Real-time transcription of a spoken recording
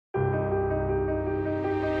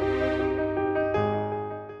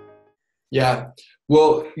Yeah.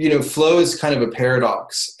 Well, flow is kind of a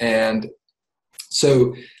paradox. And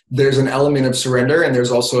so there's an element of surrender, and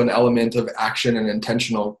there's also an element of action and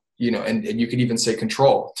intentional, and you could even say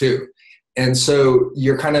control too. And so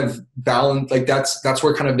you're kind of balanced, like that's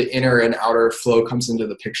where kind of the inner and outer flow comes into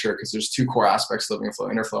the picture, because there's two core aspects of living flow: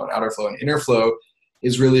 inner flow and outer flow. And inner flow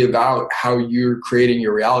is really about how you're creating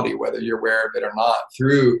your reality, whether you're aware of it or not,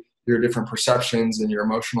 through your different perceptions and your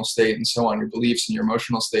emotional state and so on, your beliefs and your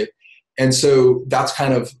emotional state. And so that's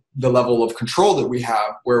kind of the level of control that we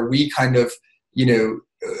have, where we kind of,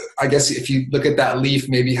 I guess if you look at that leaf,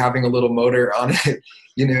 maybe having a little motor on it,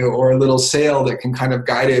 or a little sail that can kind of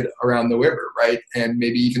guide it around the river, right? And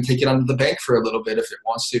maybe even take it onto the bank for a little bit if it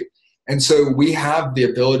wants to. And so we have the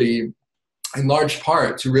ability, in large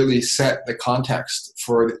part, to really set the context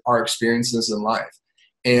for our experiences in life.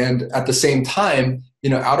 And at the same time,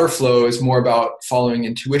 outer flow is more about following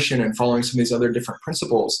intuition and following some of these other different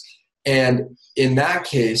principles. And in that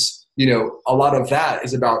case, a lot of that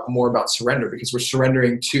is more about surrender, because we're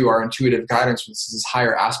surrendering to our intuitive guidance, which is this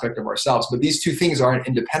higher aspect of ourselves. But these two things aren't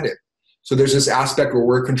independent. So there's this aspect where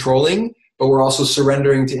we're controlling, but we're also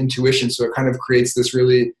surrendering to intuition. So it kind of creates this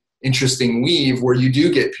really interesting weave where you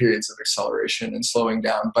do get periods of acceleration and slowing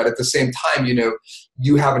down. But at the same time,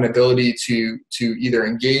 you have an ability to either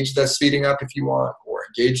engage the speeding up if you want, or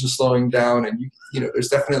engage the slowing down. And, there's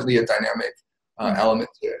definitely a dynamic element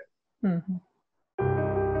to it. Mm-hmm.